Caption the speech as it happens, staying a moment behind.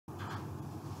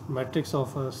matrix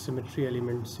of a symmetry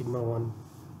element sigma 1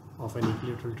 of an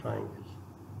equilateral triangle.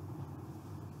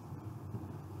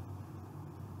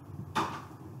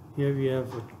 Here we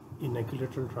have an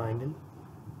equilateral triangle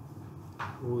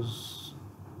whose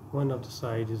one of the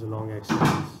side is along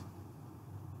x-axis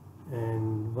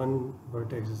and one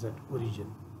vertex is at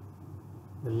origin.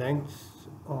 The length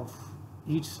of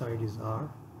each side is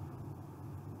r.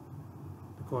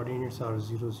 The coordinates are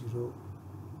 0, 0,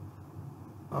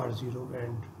 r0,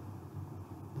 and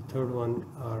the third one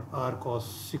are r cos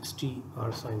 60,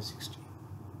 r sin 60.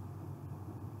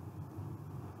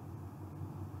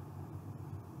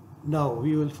 Now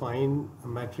we will find a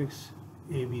matrix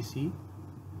ABC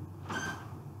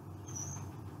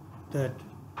that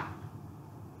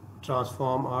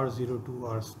transform r0 to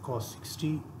r cos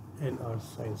 60 and r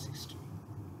sin 60,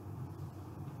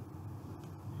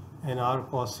 and r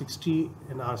cos 60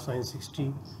 and r sin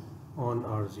 60 on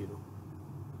r0.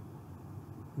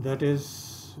 That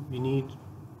is, we need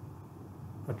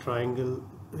a triangle,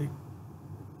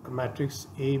 a matrix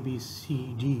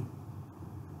ABCD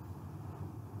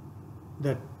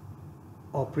that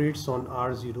operates on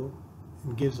r0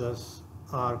 and gives us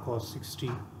r cos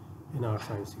 60 and r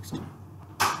sin 60.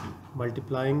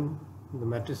 Multiplying the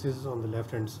matrices on the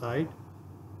left hand side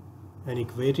and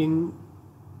equating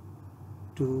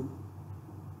to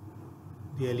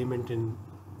the element in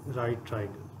right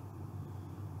triangle.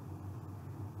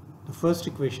 The first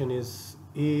equation is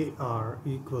AR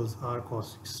equals r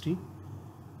cos 60.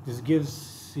 This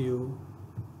gives you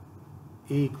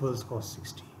A equals cos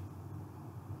 60.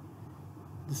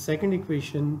 The second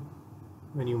equation,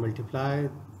 when you multiply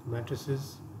the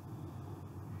matrices,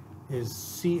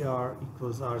 is CR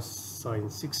equals R sin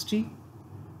 60.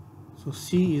 So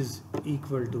C is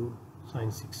equal to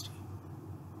sin 60.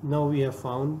 Now we have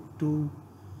found two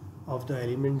of the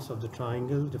elements of the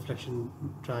triangle, deflection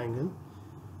triangle,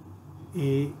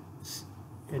 A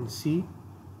and C.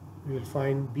 We will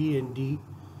find B and D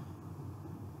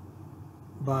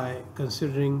by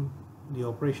considering the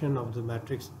operation of the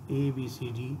matrix A, B,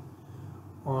 C, D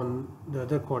on the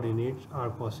other coordinate r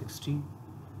cos 60,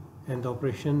 and the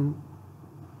operation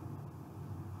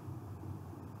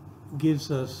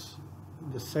gives us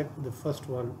the first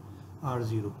one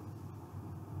r0.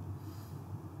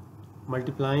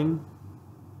 Multiplying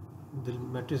the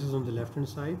matrices on the left hand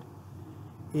side,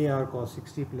 AR cos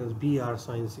 60 plus BR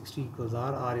sin 60 equals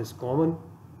R. R is common,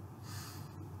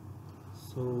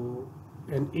 so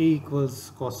and A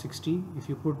equals cos 60. If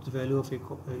you put the value of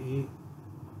A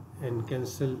and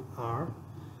cancel R,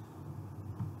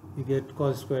 you get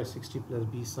cos square 60 plus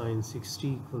B sin 60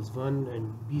 equals 1,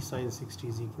 and B sin 60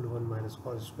 is equal to 1 minus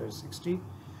cos square 60,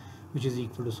 which is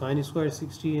equal to sin square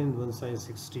 60, and 1 sin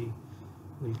 60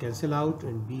 will cancel out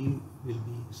and B will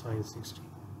be sin 60.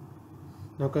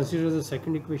 Now consider the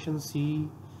second equation, C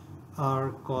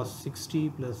r cos 60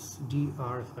 plus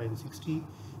dr sin 60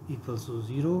 equals to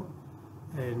 0,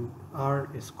 and r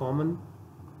is common,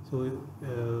 so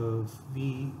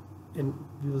we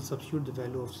will substitute the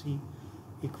value of C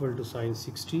equal to sin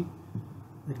 60.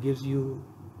 That gives you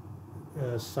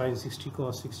sin 60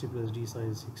 cos 60 plus d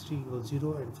sin 60 equals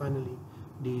 0, and finally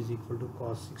d is equal to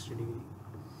cos 60 degree.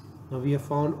 Now we have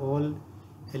found all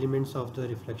elements of the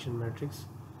reflection matrix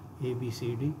A, B,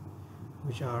 C, D,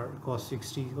 which are cos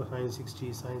 60, sin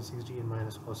 60, sin 60, and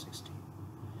minus cos 60.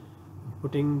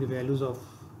 Putting the values of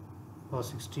cos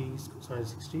 60, sin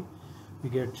 60, we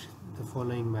get the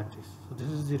following matrix. So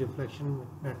this is the reflection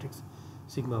matrix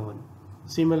sigma 1.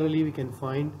 Similarly, we can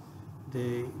find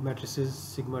the matrices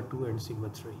sigma 2 and sigma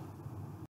 3.